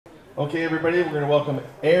Okay, everybody, we're going to welcome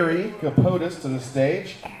Ari Capotis to the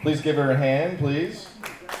stage. Please give her a hand, please.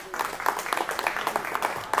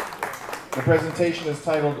 The presentation is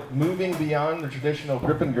titled Moving Beyond the Traditional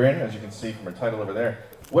Grip-N-Grin, as you can see from her title over there.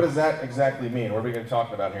 What does that exactly mean? What are we going to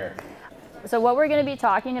talk about here? So what we're going to be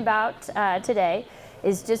talking about today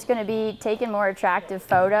is just going to be taking more attractive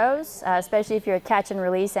photos, especially if you're a catch and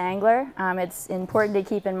release angler. It's important to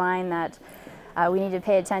keep in mind that we need to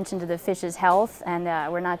pay attention to the fish's health, and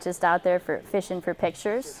we're not just out there for fishing for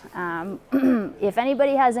pictures. If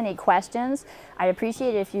anybody has any questions, I'd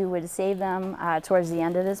appreciate it if you would save them towards the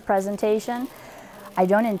end of this presentation. I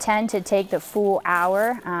don't intend to take the full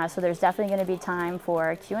hour, so there's definitely going to be time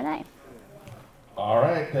for Q&A. All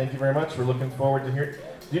right, thank you very much. We're looking forward to hearing.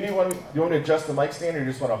 Do you want to adjust the mic stand, or you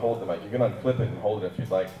just want to hold the mic? You can unclip it and hold it if you'd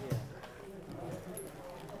like.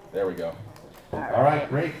 There we go. All right,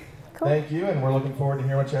 great. Cool. Thank you, and we're looking forward to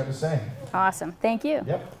hearing what you have to say. Awesome. Thank you.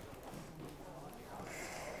 Yep.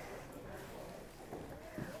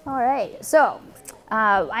 All right. So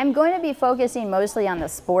I'm going to be focusing mostly on the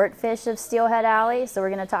sport fish of Steelhead Alley. So we're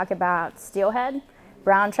going to talk about steelhead,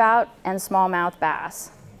 brown trout, and smallmouth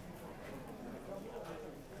bass.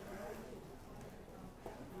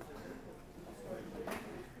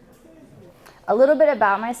 A little bit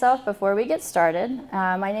about myself before we get started.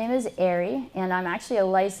 My name is Ari, and I'm actually a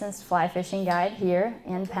licensed fly fishing guide here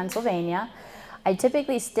in Pennsylvania. I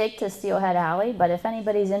typically stick to Steelhead Alley, but if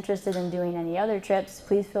anybody's interested in doing any other trips,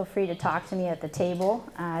 please feel free to talk to me at the table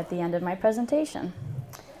at the end of my presentation.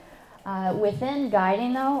 Within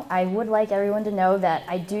guiding, though, I would like everyone to know that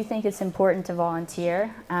I do think it's important to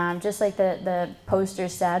volunteer. Just like the poster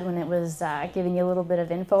said when it was giving you a little bit of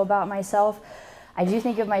info about myself, I do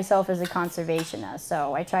think of myself as a conservationist,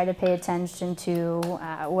 so I try to pay attention to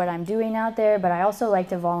what I'm doing out there, but I also like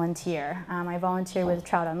to volunteer. I volunteer with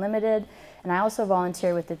Trout Unlimited, and I also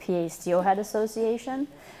volunteer with the PA Steelhead Association.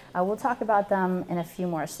 We'll talk about them in a few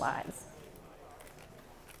more slides.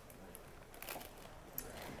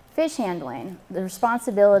 Fish handling, the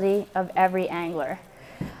responsibility of every angler.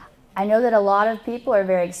 I know that a lot of people are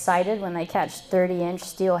very excited when they catch 30-inch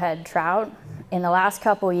steelhead trout. In the last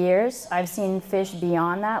couple years, I've seen fish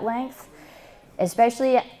beyond that length,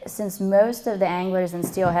 especially since most of the anglers in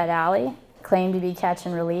Steelhead Alley claim to be catch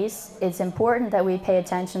and release. It's important that we pay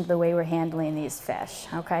attention to the way we're handling these fish,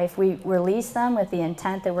 okay? If we release them with the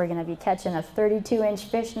intent that we're gonna be catching a 32-inch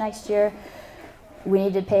fish next year, we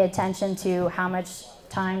need to pay attention to how much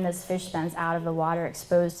time this fish spends out of the water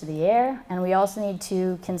exposed to the air, and we also need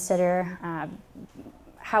to consider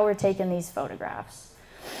how we're taking these photographs.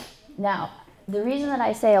 Now, the reason that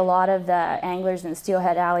I say a lot of the anglers in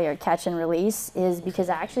Steelhead Alley are catch and release is because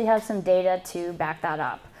I actually have some data to back that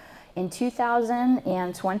up. In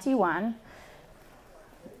 2021,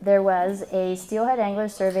 there was a steelhead angler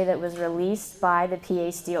survey that was released by the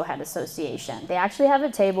PA Steelhead Association. They actually have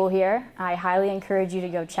a table here. I highly encourage you to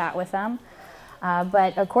go chat with them.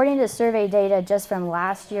 But according to survey data just from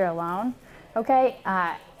last year alone, okay,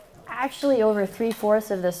 actually over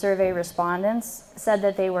 3/4 of the survey respondents said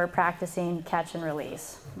that they were practicing catch and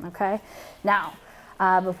release, okay? Now,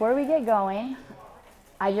 before we get going,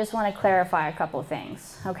 I just want to clarify a couple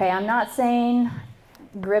things, okay? I'm not saying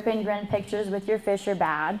grip-and-grin pictures with your fish are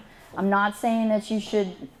bad. I'm not saying that you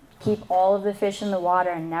should keep all of the fish in the water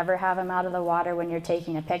and never have them out of the water when you're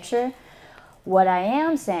taking a picture. What I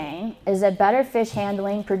am saying is that better fish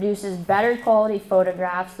handling produces better quality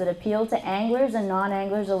photographs that appeal to anglers and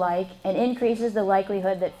non-anglers alike and increases the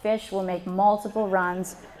likelihood that fish will make multiple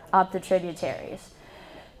runs up the tributaries.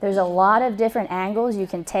 There's a lot of different angles you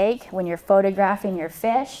can take when you're photographing your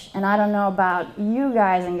fish, and I don't know about you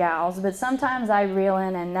guys and gals, but sometimes I reel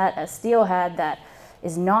in and net a steelhead that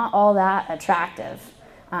is not all that attractive.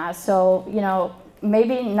 So, you know,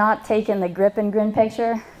 maybe not taking the grip-and-grin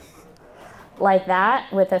picture like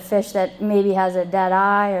that with a fish that maybe has a dead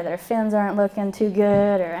eye or their fins aren't looking too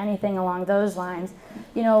good or anything along those lines.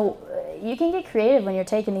 You know, you can get creative when you're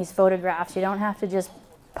taking these photographs. You don't have to just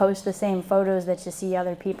post the same photos that you see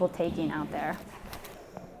other people taking out there.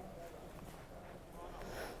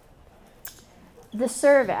 The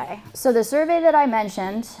survey. So the survey that I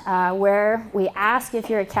mentioned, where we ask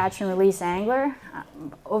if you're a catch and release angler,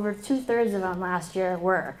 over 2/3 of them last year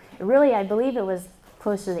were. Really, I believe it was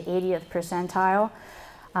close to the 80th percentile,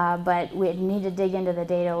 but we need to dig into the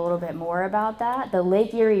data a little bit more about that. The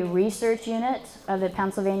Lake Erie Research Unit of the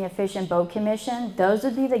Pennsylvania Fish and Boat Commission, those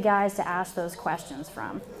would be the guys to ask those questions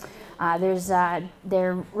from.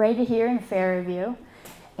 They're right here in Fairview,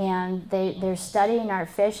 and they're studying our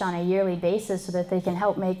fish on a yearly basis so that they can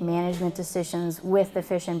help make management decisions with the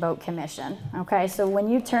Fish and Boat Commission. Okay, so when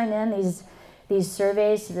you turn in these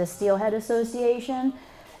surveys to the Steelhead Association,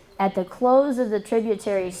 at the close of the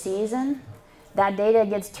tributary season, that data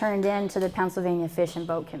gets turned in to the Pennsylvania Fish and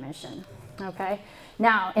Boat Commission, okay?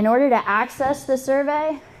 Now, in order to access the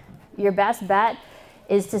survey, your best bet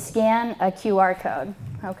is to scan a QR code,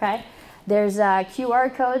 okay? There's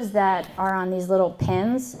QR codes that are on these little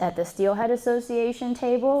pins at the Steelhead Association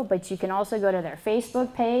table, but you can also go to their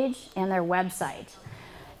Facebook page and their website.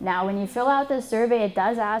 Now, when you fill out this survey, it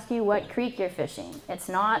does ask you what creek you're fishing. It's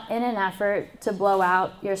not in an effort to blow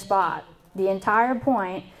out your spot. The entire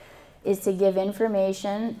point is to give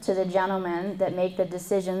information to the gentlemen that make the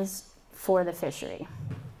decisions for the fishery.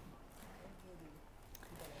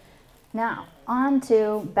 Now, on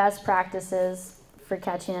to best practices for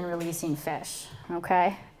catching and releasing fish,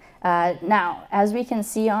 okay? Now, as we can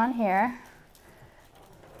see on here,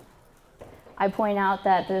 I point out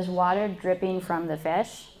that there's water dripping from the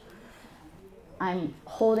fish. I'm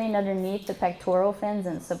holding underneath the pectoral fins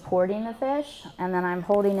and supporting the fish, and then I'm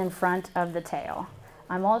holding in front of the tail.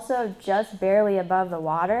 I'm also just barely above the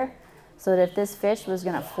water, so that if this fish was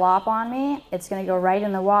gonna flop on me, it's gonna go right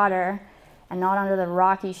in the water and not onto the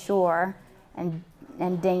rocky shore and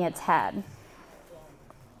ding its head.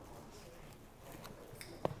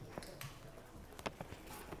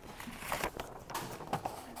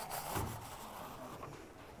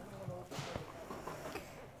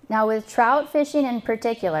 Now with trout fishing in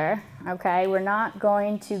particular, okay, we're not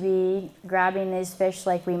going to be grabbing these fish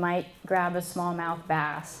like we might grab a smallmouth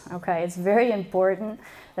bass, okay? It's very important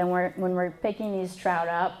that when we're picking these trout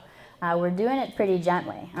up, we're doing it pretty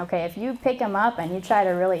gently, okay? If you pick them up and you try to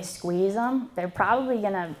really squeeze them, they're probably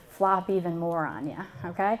gonna flop even more on you,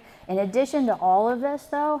 okay? In addition to all of this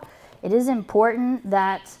though, it is important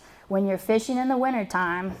that when you're fishing in the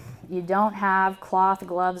wintertime, you don't have cloth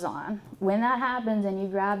gloves on. When that happens and you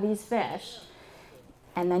grab these fish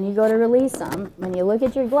and then you go to release them, when you look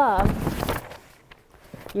at your glove,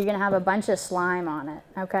 you're gonna have a bunch of slime on it,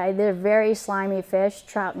 okay? They're very slimy fish,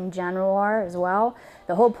 trout in general are as well.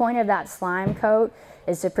 The whole point of that slime coat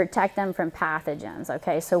is to protect them from pathogens,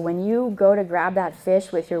 okay? So when you go to grab that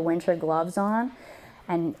fish with your winter gloves on,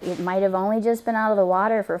 and it might have only just been out of the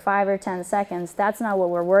water for 5 or 10 seconds, that's not what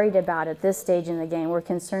we're worried about at this stage in the game. We're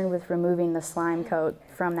concerned with removing the slime coat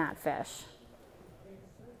from that fish.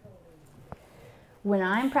 When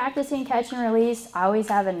I'm practicing catch and release, I always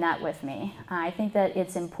have a net with me. I think that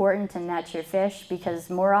it's important to net your fish because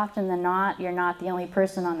more often than not, you're not the only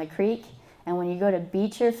person on the creek. And when you go to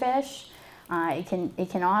beach your fish, it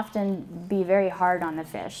can often be very hard on the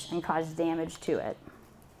fish and cause damage to it.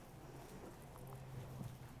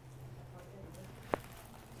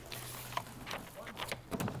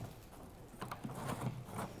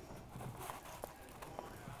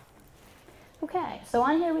 Okay, so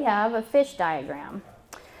on here we have a fish diagram.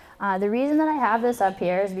 The reason that I have this up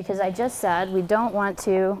here is because I just said we don't want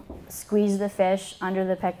to squeeze the fish under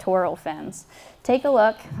the pectoral fins. Take a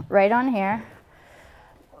look right on here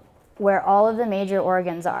where all of the major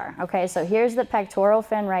organs are. Okay, so here's the pectoral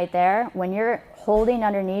fin right there. When you're holding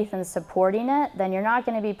underneath and supporting it, then you're not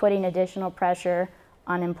going to be putting additional pressure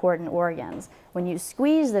on important organs. When you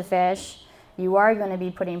squeeze the fish, you are going to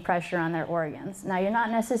be putting pressure on their organs. Now, you're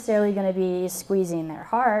not necessarily going to be squeezing their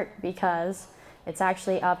heart because it's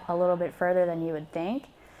actually up a little bit further than you would think,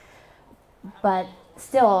 but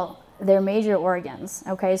still, they're major organs,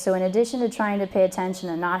 okay? So in addition to trying to pay attention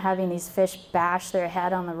and not having these fish bash their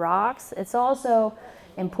head on the rocks, it's also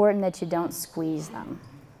important that you don't squeeze them.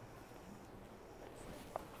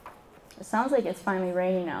 It sounds like it's finally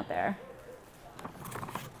raining out there.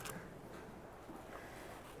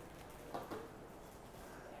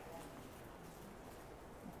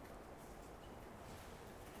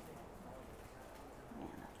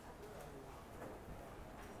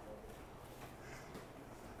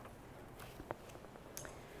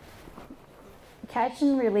 Catch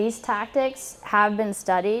and release tactics have been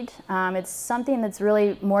studied. It's something that's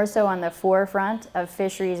really more so on the forefront of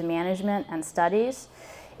fisheries management and studies.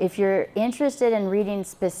 If you're interested in reading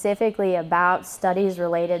specifically about studies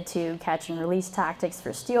related to catch and release tactics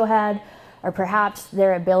for steelhead, or perhaps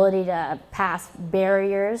their ability to pass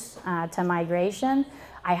barriers to migration,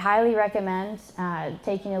 I highly recommend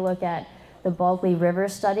taking a look at the Bulkley River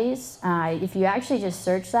studies. If you actually just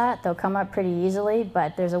search that, they'll come up pretty easily,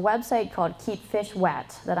 but there's a website called Keep Fish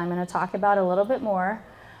Wet that I'm going to talk about a little bit more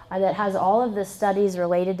that has all of the studies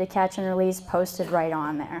related to catch and release posted right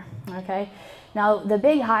on there, okay? Now, the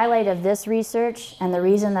big highlight of this research, and the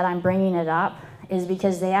reason that I'm bringing it up, is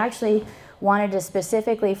because they actually wanted to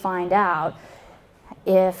specifically find out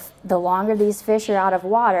if the longer these fish are out of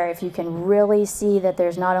water, if you can really see that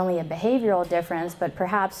there's not only a behavioral difference, but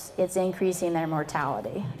perhaps it's increasing their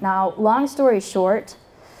mortality. Now, long story short,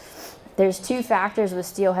 there's two factors with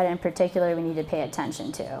steelhead in particular we need to pay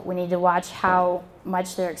attention to. We need to watch how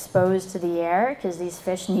much they're exposed to the air, because these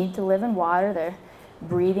fish need to live in water. They're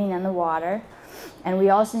breathing in the water. And we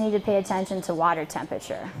also need to pay attention to water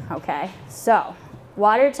temperature, okay? So,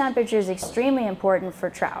 water temperature is extremely important for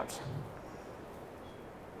trout.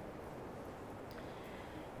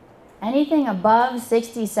 Anything above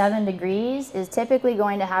 67 degrees is typically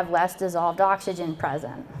going to have less dissolved oxygen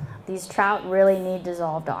present. These trout really need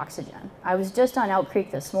dissolved oxygen. I was just on Elk Creek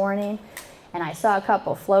this morning and I saw a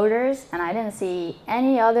couple floaters and I didn't see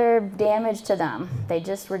any other damage to them. They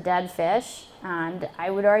just were dead fish, and I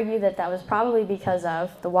would argue that that was probably because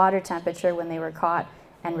of the water temperature when they were caught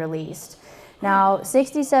and released. Now,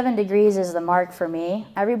 67 degrees is the mark for me.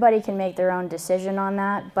 Everybody can make their own decision on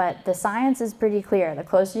that, but the science is pretty clear. The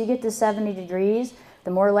closer you get to 70 degrees,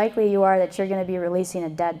 the more likely you are that you're going to be releasing a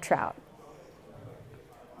dead trout.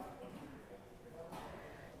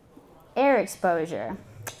 Air exposure,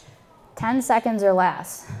 10 seconds or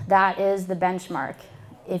less. That is the benchmark.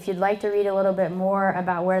 If you'd like to read a little bit more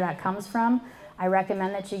about where that comes from, I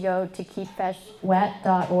recommend that you go to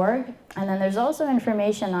keepfishwet.org. And then there's also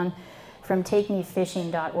information from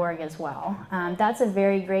takemefishing.org as well. That's a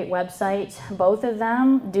very great website. Both of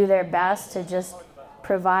them do their best to just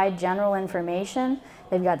provide general information.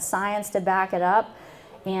 They've got science to back it up.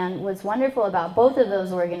 And what's wonderful about both of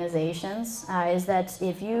those organizations is that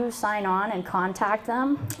if you sign on and contact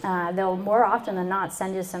them, they'll more often than not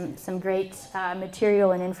send you some great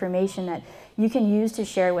material and information that you can use to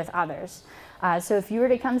share with others. So if you were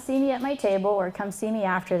to come see me at my table or come see me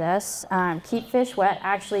after this, Keep Fish Wet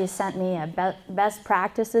actually sent me a best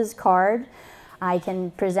practices card. I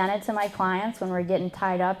can present it to my clients when we're getting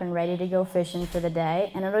tied up and ready to go fishing for the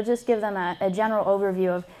day, and it'll just give them a general overview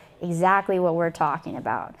of exactly what we're talking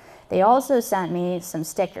about. They also sent me some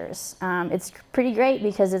stickers. It's pretty great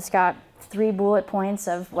because it's got 3 bullet points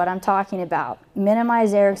of what I'm talking about.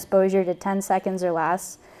 Minimize air exposure to 10 seconds or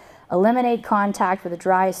less, eliminate contact with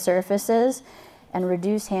dry surfaces, and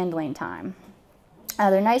reduce handling time.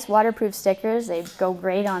 They're nice waterproof stickers. They go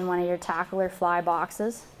great on one of your tackle or fly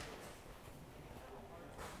boxes.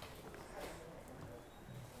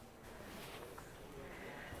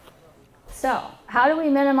 So, how do we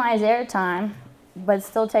minimize air time but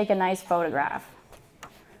still take a nice photograph?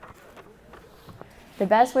 The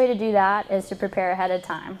best way to do that is to prepare ahead of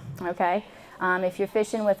time, okay? If you're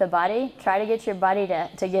fishing with a buddy, try to get your buddy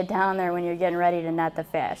to get down there when you're getting ready to net the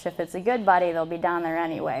fish. If it's a good buddy, they'll be down there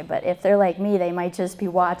anyway, but if they're like me, they might just be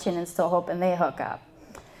watching and still hoping they hook up.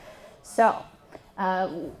 So,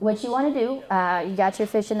 what you want to do, you got your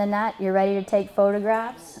fish in the net, you're ready to take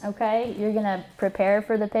photographs, okay? You're going to prepare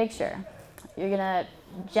for the picture. You're going to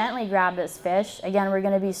gently grab this fish. Again, we're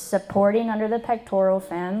going to be supporting under the pectoral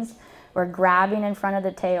fins. We're grabbing in front of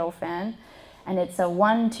the tail fin. And it's a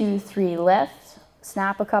 1, 2, 3 lift.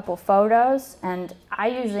 Snap a couple photos. And I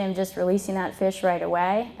usually am just releasing that fish right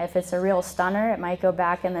away. If it's a real stunner, it might go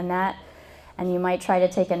back in the net. And you might try to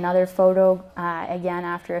take another photo again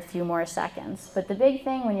after a few more seconds. But the big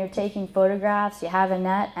thing when you're taking photographs, you have a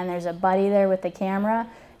net and there's a buddy there with the camera,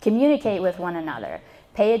 communicate with one another.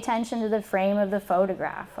 Pay attention to the frame of the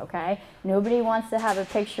photograph, okay? Nobody wants to have a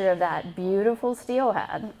picture of that beautiful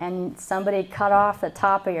steelhead and somebody cut off the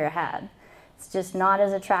top of your head. It's just not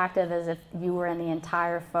as attractive as if you were in the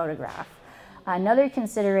entire photograph. Another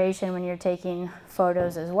consideration when you're taking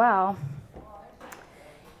photos as well,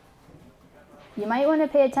 you might want to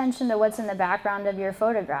pay attention to what's in the background of your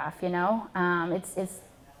photograph, you know? It's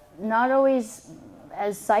not always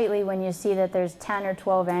as sightly when you see that there's 10 or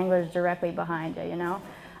 12 anglers directly behind you, you know?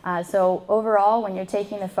 So overall, when you're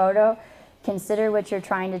taking the photo, consider what you're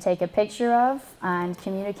trying to take a picture of and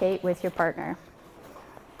communicate with your partner.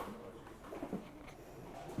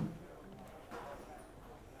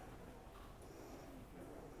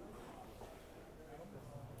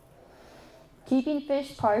 Keeping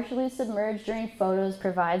fish partially submerged during photos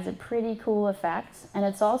provides a pretty cool effect, and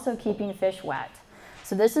it's also keeping fish wet.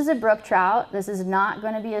 So this is a brook trout. This is not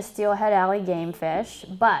going to be a steelhead alley game fish,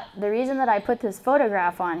 but the reason that I put this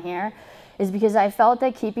photograph on here is because I felt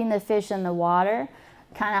that keeping the fish in the water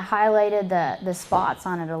kind of highlighted the spots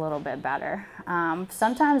on it a little bit better.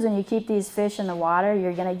 Sometimes when you keep these fish in the water,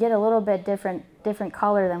 you're going to get a little bit different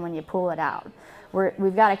color than when you pull it out.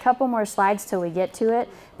 We've got a couple more slides till we get to it,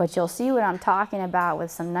 but you'll see what I'm talking about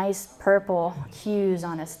with some nice purple hues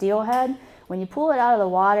on a steelhead. When you pull it out of the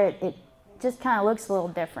water, it just kind of looks a little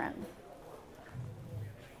different.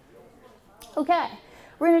 Okay,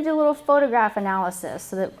 we're going to do a little photograph analysis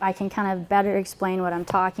so that I can kind of better explain what I'm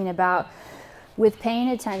talking about with paying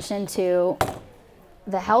attention to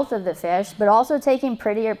the health of the fish, but also taking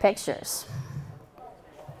prettier pictures.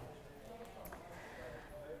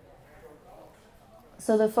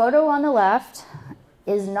 So the photo on the left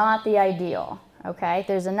is not the ideal, okay?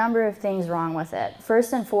 There's a number of things wrong with it.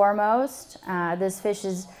 First and foremost, this fish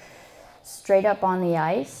is straight up on the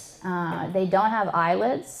ice. They don't have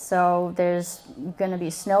eyelids, so there's going to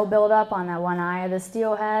be snow buildup on that one eye of the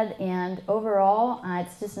steelhead, and overall,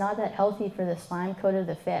 it's just not that healthy for the slime coat of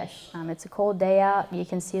the fish. It's a cold day out, you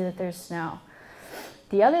can see that there's snow.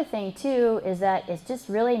 The other thing too is that it's just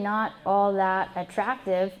really not all that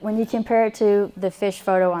attractive when you compare it to the fish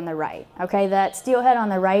photo on the right. Okay, that steelhead on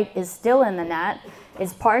the right is still in the net,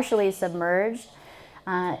 it's partially submerged,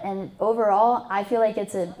 and overall I feel like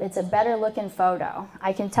it's a better looking photo.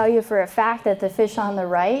 I can tell you for a fact that the fish on the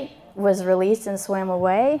right was released and swam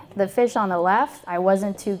away. The fish on the left, I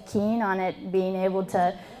wasn't too keen on it being able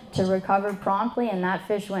to recover promptly, and that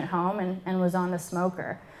fish went home and was on the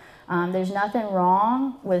smoker. There's nothing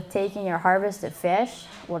wrong with taking your harvested fish.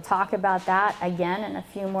 We'll talk about that again in a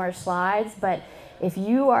few more slides, but if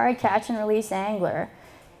you are a catch and release angler,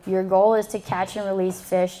 your goal is to catch and release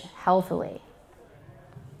fish healthily.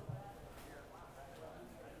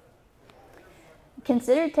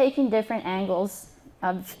 Consider taking different angles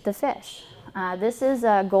of the fish. This is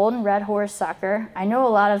a golden red horse sucker. I know a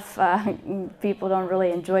lot of people don't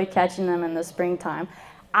really enjoy catching them in the springtime.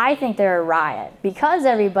 I think they're a riot. Because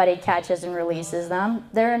everybody catches and releases them,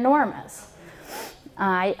 they're enormous.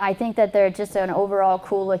 I think that they're just an overall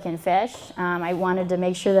cool looking fish. I wanted to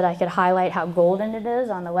make sure that I could highlight how golden it is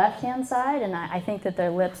on the left-hand side, and I think that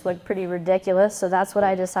their lips look pretty ridiculous, so that's what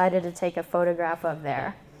I decided to take a photograph of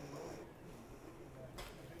there.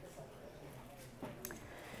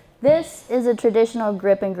 This is a traditional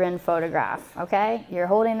grip-and-grin photograph, okay? You're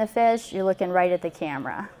holding the fish, you're looking right at the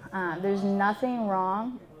camera. There's nothing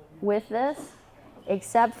wrong with this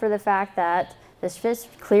except for the fact that this fish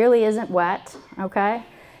clearly isn't wet, okay?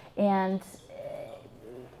 And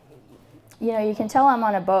you know, you can tell I'm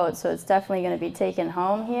on a boat, so it's definitely going to be taken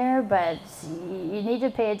home here, but you need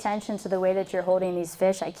to pay attention to the way that you're holding these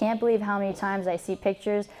fish. I can't believe how many times I see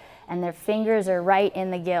pictures and their fingers are right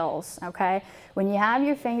in the gills, okay? When you have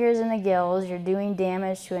your fingers in the gills, you're doing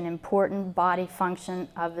damage to an important body function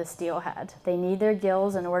of the steelhead. They need their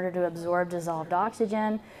gills in order to absorb dissolved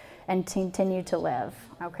oxygen and continue to live,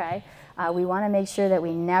 okay? We want to make sure that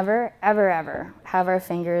we never, ever, ever have our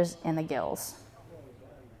fingers in the gills.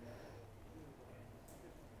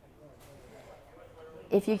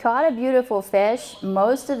 If you caught a beautiful fish,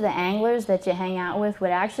 most of the anglers that you hang out with would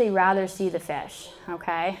actually rather see the fish,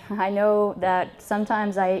 okay? I know that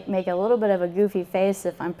sometimes I make a little bit of a goofy face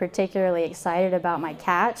if I'm particularly excited about my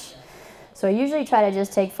catch. So I usually try to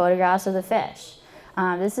just take photographs of the fish.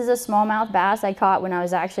 This is a smallmouth bass I caught when I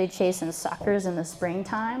was actually chasing suckers in the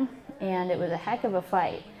springtime, and it was a heck of a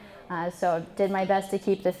fight. So did my best to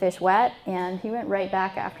keep the fish wet, and he went right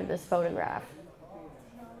back after this photograph.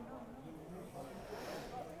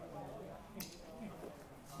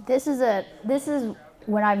 This is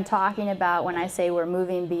what I'm talking about when I say we're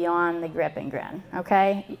moving beyond the grip and grin,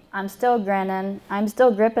 okay? I'm still grinning, I'm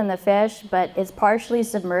still gripping the fish, but it's partially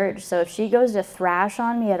submerged, so if she goes to thrash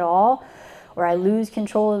on me at all, or I lose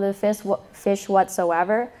control of the fish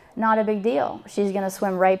whatsoever, not a big deal. She's gonna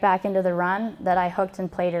swim right back into the run that I hooked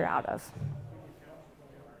and played her out of.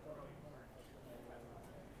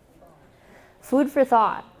 Food for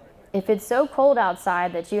thought. If it's so cold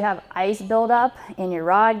outside that you have ice buildup in your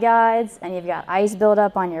rod guides and you've got ice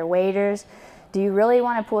buildup on your waders, do you really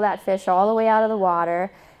want to pull that fish all the way out of the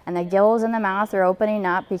water and the gills in the mouth are opening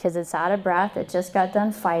up because it's out of breath, it just got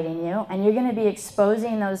done fighting you, and you're going to be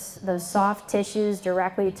exposing those soft tissues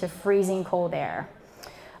directly to freezing cold air?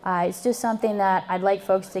 It's just something that I'd like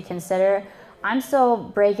folks to consider. I'm still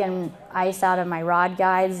breaking ice out of my rod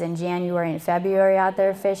guides in January and February out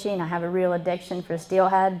there fishing. I have a real addiction for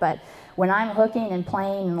steelhead, but when I'm hooking and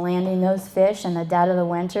playing and landing those fish in the dead of the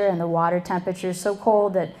winter and the water temperature is so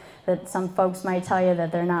cold that some folks might tell you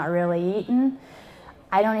that they're not really eating,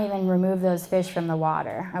 I don't even remove those fish from the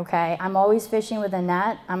water, okay? I'm always fishing with a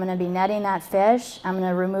net. I'm gonna be netting that fish. I'm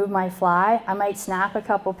gonna remove my fly. I might snap a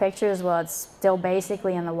couple pictures while it's still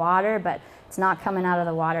basically in the water, but it's not coming out of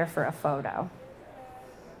the water for a photo.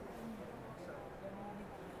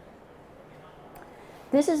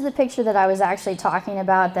 This is the picture that I was actually talking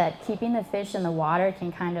about, that keeping the fish in the water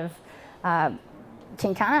can kind of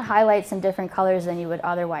highlight some different colors than you would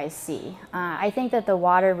otherwise see. I think that the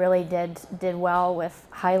water really did well with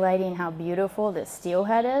highlighting how beautiful this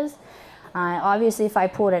steelhead is. Obviously, if I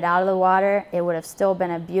pulled it out of the water, it would have still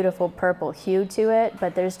been a beautiful purple hue to it,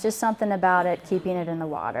 but there's just something about it keeping it in the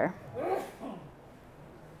water.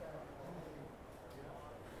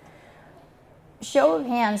 Show of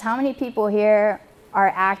hands, how many people here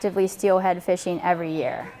are actively steelhead fishing every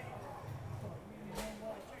year?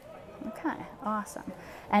 Okay, awesome.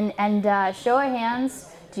 And show of hands,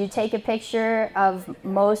 do you take a picture of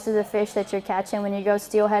most of the fish that you're catching when you go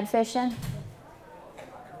steelhead fishing?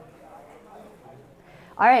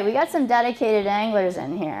 All right, we got some dedicated anglers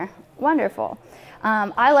in here. Wonderful.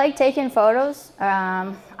 I like taking photos.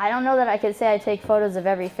 I don't know that I could say I take photos of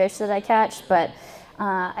every fish that I catch, but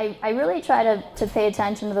I really try to pay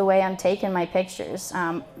attention to the way I'm taking my pictures.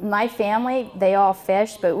 My family, they all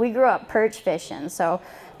fish, but we grew up perch fishing, so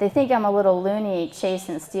they think I'm a little loony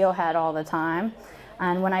chasing steelhead all the time.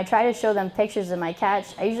 And when I try to show them pictures of my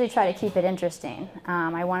catch, I usually try to keep it interesting.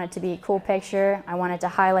 I want it to be a cool picture. I want it to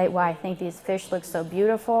highlight why I think these fish look so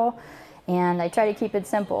beautiful. And I try to keep it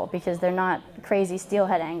simple because they're not crazy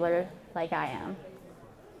steelhead anglers like I am.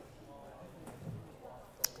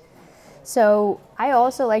 So I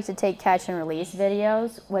also like to take catch and release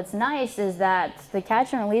videos. What's nice is that the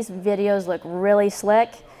catch and release videos look really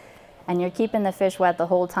slick and you're keeping the fish wet the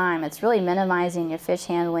whole time. It's really minimizing your fish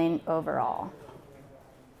handling overall.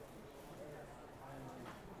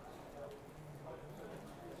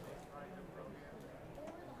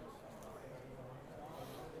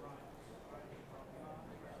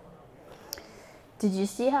 Did you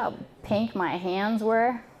see how pink my hands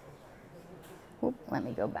were? Oop, let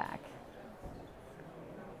me go back.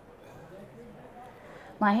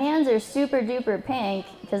 My hands are super duper pink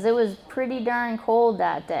because it was pretty darn cold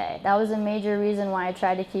that day. That was a major reason why I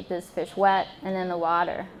tried to keep this fish wet and in the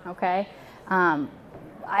water, okay?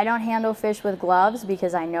 I don't handle fish with gloves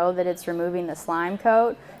because I know that it's removing the slime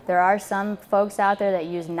coat. There are some folks out there that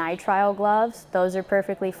use nitrile gloves. Those are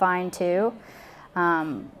perfectly fine too.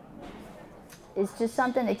 It's just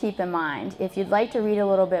something to keep in mind. If you'd like to read a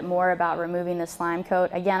little bit more about removing the slime coat,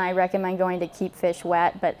 again, I recommend going to Keep Fish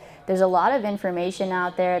Wet, but there's a lot of information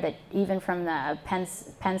out there that even from the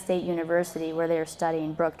Penn State University where they're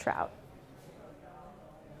studying brook trout.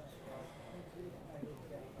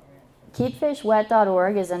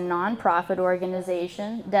 KeepFishWet.org is a nonprofit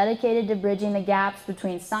organization dedicated to bridging the gaps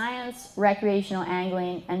between science, recreational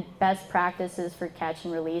angling, and best practices for catch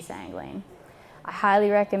and release angling. I highly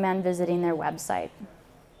recommend visiting their website.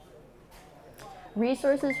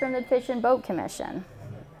 Resources from the Fish and Boat Commission.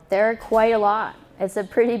 There are quite a lot. It's a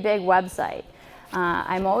pretty big website.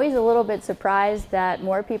 I'm always a little bit surprised that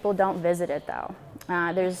more people don't visit it though.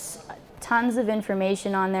 There's tons of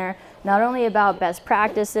information on there, not only about best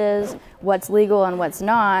practices, what's legal and what's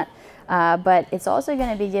not, but it's also going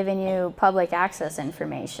to be giving you public access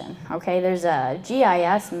information. Okay, there's a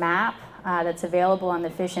GIS map that's available on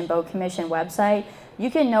the Fish and Boat Commission website.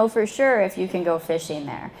 You can know for sure if you can go fishing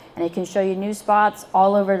there, and it can show you new spots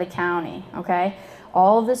all over the county, okay?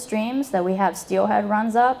 All of the streams that we have steelhead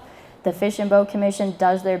runs up, the Fish and Boat Commission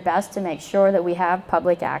does their best to make sure that we have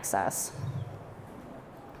public access.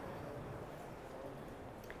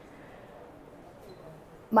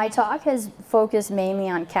 My talk has focused mainly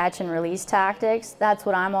on catch and release tactics. That's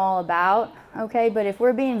what I'm all about, okay? But if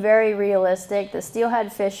we're being very realistic, the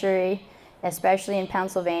steelhead fishery, especially in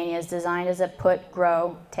Pennsylvania, is designed as a put,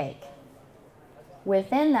 grow, take.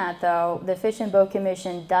 Within that though, the Fish and Boat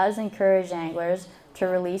Commission does encourage anglers to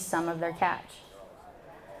release some of their catch.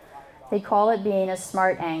 They call it being a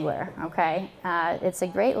smart angler, okay? It's a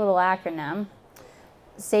great little acronym.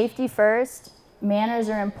 Safety first, manners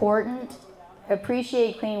are important,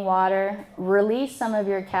 appreciate clean water, release some of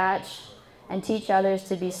your catch, and teach others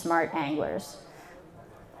to be smart anglers.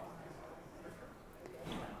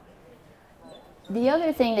 The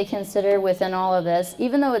other thing to consider within all of this,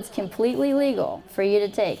 even though it's completely legal for you to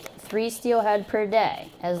take 3 steelhead per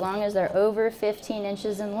day, as long as they're over 15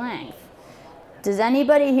 inches in length. Does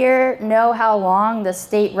anybody here know how long the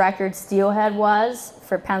state record steelhead was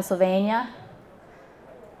for Pennsylvania?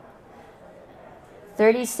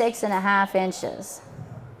 36.5 inches.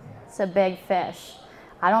 It's a big fish.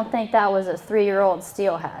 I don't think that was a 3-year-old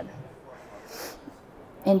steelhead.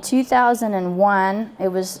 In 2001, it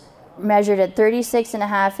was measured at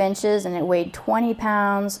 36.5 inches and it weighed 20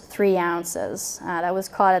 pounds, 3 ounces. That was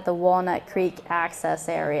caught at the Walnut Creek access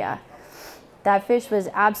area. That fish was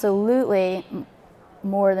absolutely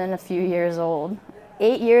more than a few years old.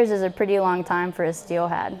 8 years is a pretty long time for a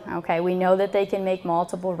steelhead. Okay, we know that they can make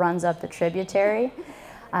multiple runs up the tributary.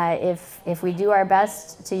 If we do our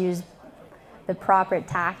best to use the proper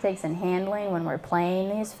tactics and handling when we're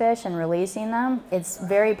playing these fish and releasing them, it's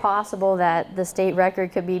very possible that the state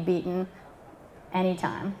record could be beaten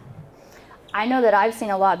anytime. I know that I've seen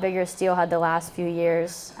a lot bigger steelhead the last few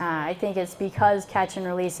years. I think it's because catch and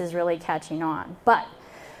release is really catching on. But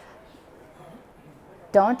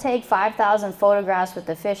don't take 5,000 photographs with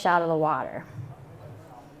the fish out of the water.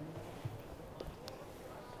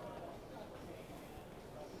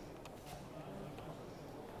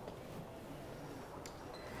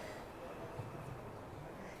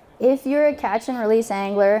 If you're a catch and release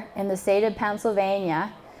angler in the state of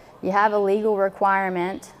Pennsylvania, you have a legal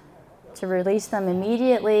requirement to release them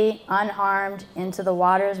immediately, unharmed, into the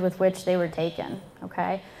waters with which they were taken,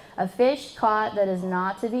 okay? A fish caught that is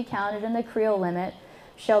not to be counted in the creel limit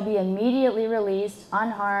shall be immediately released,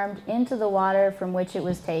 unharmed, into the water from which it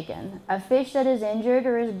was taken. A fish that is injured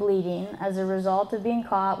or is bleeding as a result of being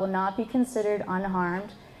caught will not be considered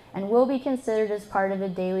unharmed and will be considered as part of the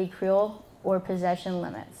daily creel or possession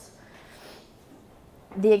limits.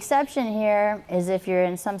 The exception here is if you're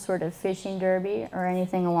in some sort of fishing derby or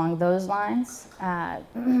anything along those lines.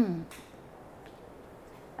 Again,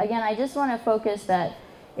 I just want to focus that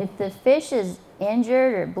if the fish is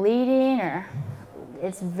injured or bleeding or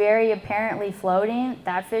it's very apparently floating,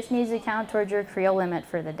 that fish needs to count towards your creel limit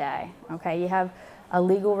for the day. Okay, you have a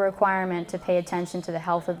legal requirement to pay attention to the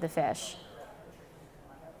health of the fish.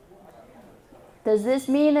 Does this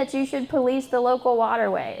mean that you should police the local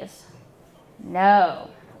waterways?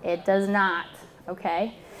 No, it does not,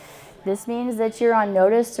 okay? This means that you're on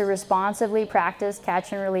notice to responsibly practice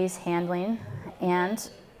catch and release handling, and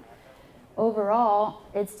overall,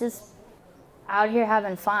 it's just out here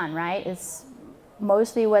having fun, right? It's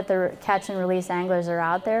mostly what the catch and release anglers are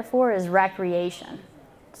out there for is recreation.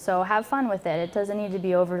 So have fun with it. It doesn't need to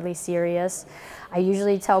be overly serious. I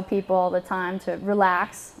usually tell people all the time to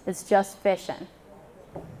relax. It's just fishing.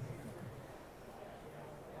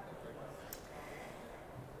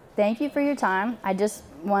 Thank you for your time. I just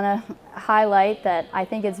want to highlight that I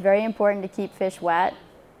think it's very important to keep fish wet.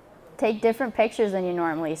 Take different pictures than you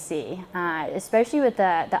normally see, especially with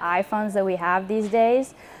the iPhones that we have these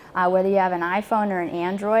days. Whether you have an iPhone or an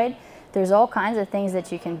Android, there's all kinds of things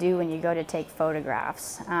that you can do when you go to take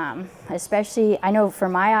photographs. Especially, I know for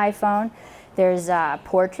my iPhone, there's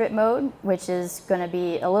portrait mode, which is going to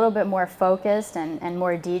be a little bit more focused and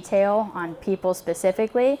more detail on people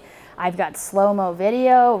specifically. I've got slow-mo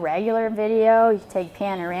video, regular video, you can take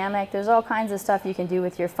panoramic. There's all kinds of stuff you can do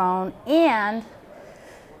with your phone, and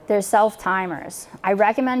there's self-timers. I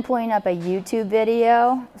recommend pulling up a YouTube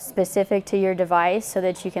video specific to your device so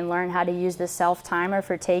that you can learn how to use the self-timer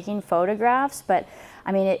for taking photographs. But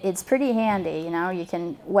I mean, it's pretty handy, you know. You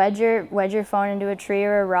can wedge your phone into a tree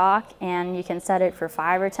or a rock, and you can set it for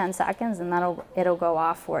 5 or 10 seconds, and it'll go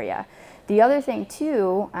off for you. The other thing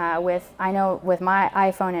too, I know with my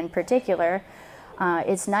iPhone in particular,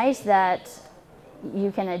 it's nice that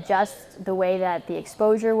you can adjust the way that the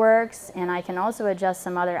exposure works, and I can also adjust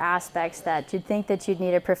some other aspects that you'd think that you'd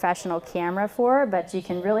need a professional camera for, but you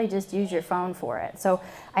can really just use your phone for it. So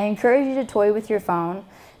I encourage you to toy with your phone.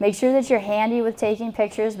 Make sure that you're handy with taking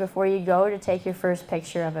pictures before you go to take your first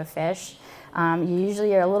picture of a fish. You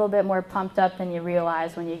usually are a little bit more pumped up than you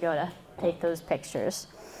realize when you go to take those pictures.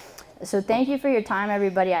 So thank you for your time,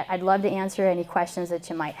 everybody. I'd love to answer any questions that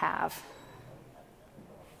you might have.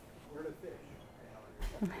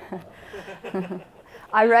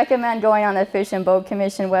 I recommend going on the Fish and Boat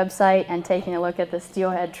Commission website and taking a look at the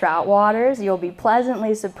steelhead trout waters. You'll be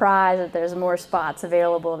pleasantly surprised that there's more spots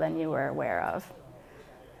available than you were aware of.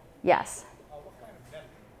 Yes?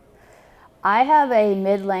 I have a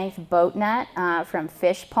mid-length boat net from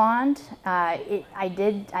Fish Pond. I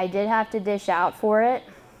did have to dish out for it.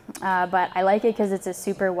 But I like it because it's a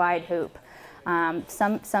super wide hoop.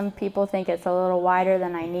 Some people think it's a little wider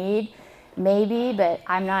than I need, maybe, but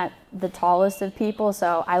I'm not the tallest of people,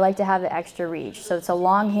 so I like to have the extra reach. So it's a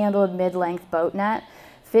long-handled mid-length boat net.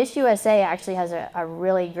 FishUSA actually has a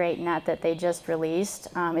really great net that they just released.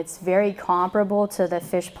 It's very comparable to the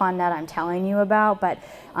fish pond net I'm telling you about, but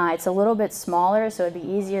it's a little bit smaller, so it'd be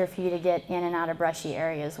easier for you to get in and out of brushy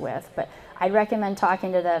areas with. But I'd recommend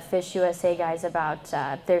talking to the FishUSA guys about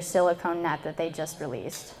their silicone net that they just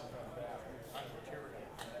released.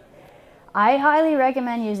 I highly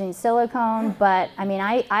recommend using silicone, but I mean,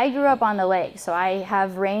 I grew up on the lake, so I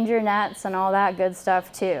have Ranger nets and all that good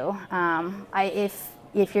stuff too.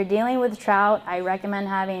 If you're dealing with trout, I recommend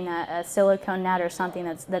having a silicone net or something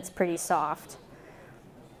that's pretty soft.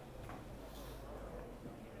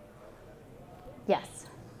 Yes?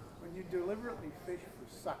 When you deliberately fish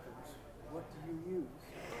for suckers, what do you use?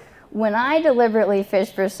 When I deliberately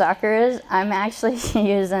fish for suckers, I'm actually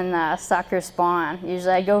using sucker spawn.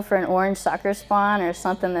 Usually I go for an orange sucker spawn or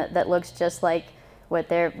something that looks just like what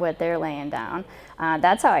they're laying down.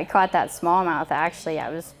 That's how I caught that smallmouth. Actually, I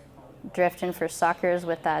was drifting for suckers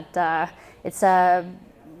with that. It's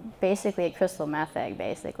basically a crystal meth egg,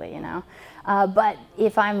 basically, you know. But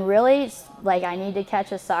if I'm really like I need to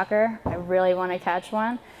catch a sucker, I really want to catch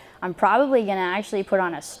one, I'm probably gonna actually put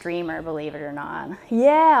on a streamer, believe it or not.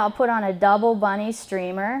 Yeah, I'll put on a double bunny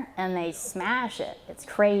streamer and they smash it. It's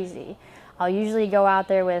crazy. I'll usually go out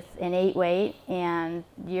there with an 8 weight and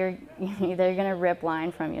they're gonna rip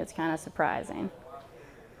line from you. It's kind of surprising.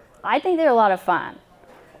 I think they're a lot of fun.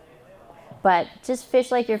 But just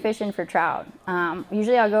fish like you're fishing for trout.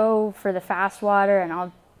 Usually I'll go for the fast water and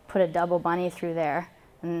I'll put a double bunny through there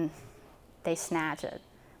and they snatch it,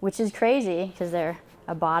 which is crazy because they're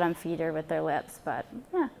a bottom feeder with their lips, but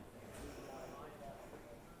yeah.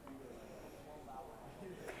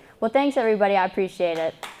 Well, thanks everybody, I appreciate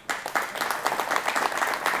it.